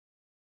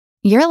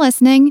You're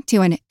listening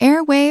to an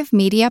Airwave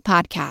Media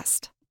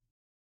Podcast.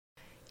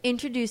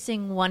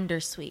 Introducing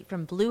Wondersuite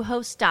from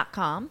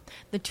Bluehost.com,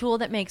 the tool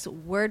that makes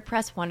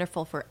WordPress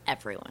wonderful for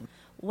everyone.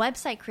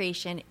 Website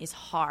creation is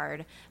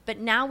hard, but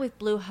now with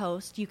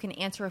Bluehost, you can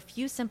answer a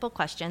few simple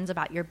questions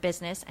about your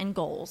business and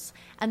goals,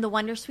 and the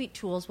Wondersuite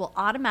tools will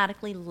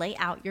automatically lay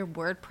out your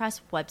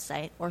WordPress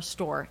website or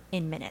store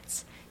in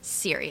minutes.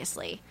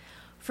 Seriously.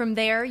 From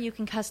there, you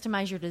can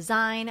customize your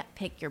design,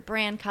 pick your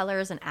brand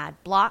colors, and add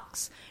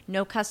blocks.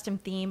 No custom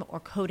theme or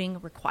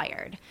coding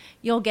required.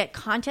 You'll get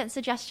content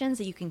suggestions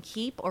that you can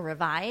keep or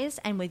revise,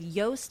 and with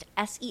Yoast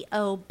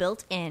SEO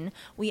built in,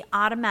 we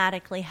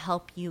automatically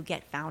help you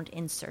get found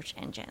in search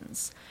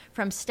engines.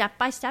 From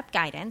step-by-step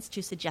guidance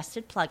to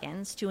suggested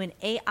plugins to an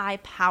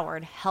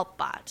AI-powered help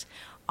bot,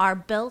 our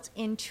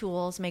built-in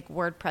tools make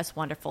WordPress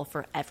wonderful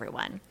for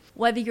everyone.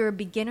 Whether you're a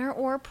beginner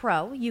or a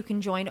pro, you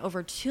can join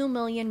over 2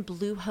 million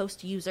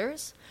Bluehost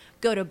users.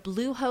 Go to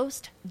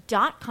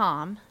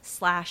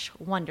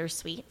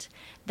bluehost.com/wondersuite.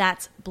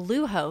 That's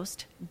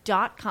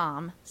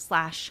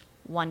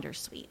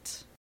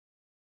bluehost.com/wondersuite.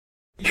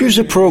 Here's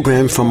a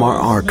program from our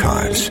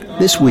archives.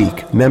 This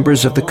week,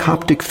 members of the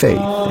Coptic faith,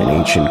 an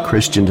ancient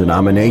Christian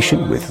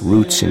denomination with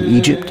roots in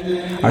Egypt,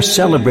 are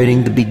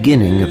celebrating the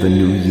beginning of a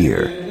new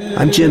year.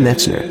 I'm Jim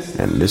Metzner,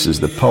 and this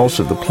is the Pulse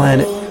of the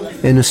Planet,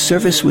 in a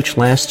service which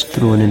lasts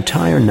through an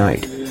entire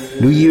night.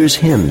 New Year's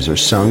hymns are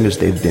sung as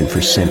they've been for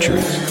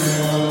centuries.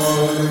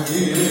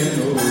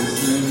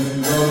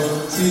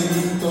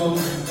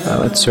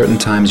 At certain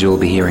times you'll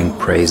be hearing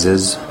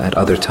praises. At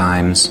other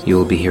times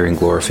you'll be hearing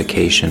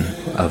glorification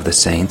of the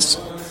saints.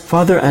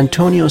 Father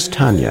Antonios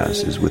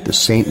Tanyas is with the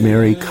St.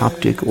 Mary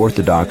Coptic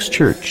Orthodox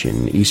Church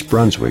in East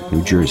Brunswick,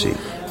 New Jersey.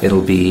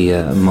 It'll be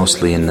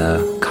mostly in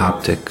the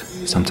Coptic,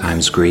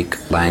 sometimes Greek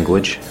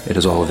language. It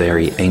is all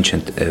very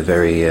ancient,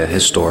 very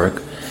historic.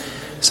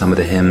 Some of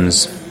the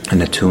hymns and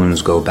the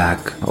tunes go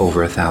back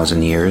over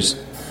 1,000 years.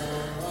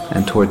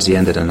 And towards the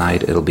end of the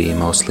night, it'll be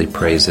mostly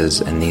praises,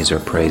 and these are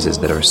praises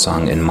that are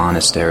sung in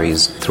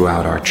monasteries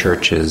throughout our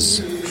churches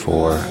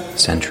for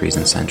centuries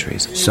and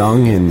centuries.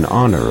 Sung in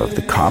honor of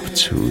the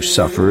Copts who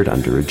suffered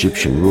under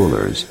Egyptian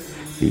rulers,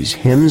 these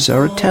hymns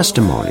are a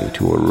testimony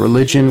to a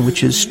religion which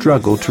has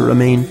struggled to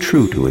remain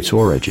true to its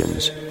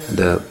origins.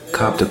 The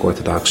Coptic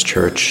Orthodox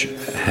Church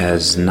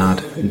has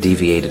not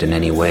deviated in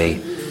any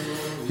way,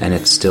 and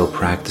it still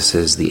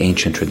practices the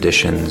ancient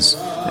traditions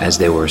as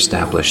they were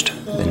established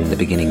in the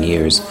beginning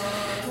years.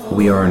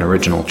 We are an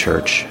original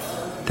church.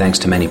 Thanks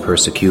to many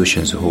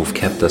persecutions who've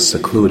kept us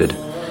secluded,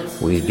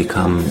 we've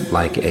become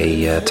like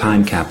a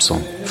time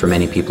capsule for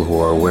many people who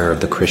are aware of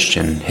the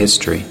Christian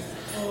history,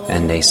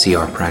 and they see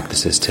our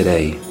practices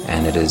today,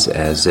 and it is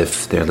as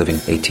if they're living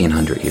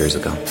 1,800 years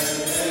ago.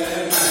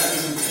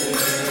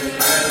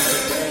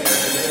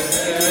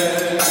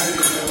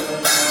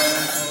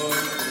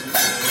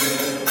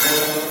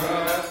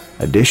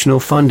 Additional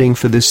funding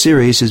for this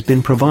series has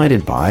been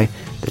provided by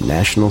the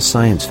National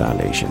Science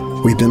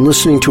Foundation. We've been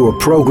listening to a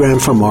program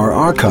from our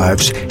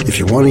archives. If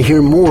you want to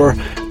hear more,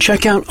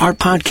 check out our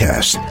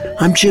podcast.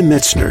 I'm Jim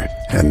Metzner,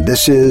 and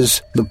this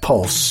is The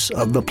Pulse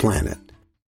of the Planet.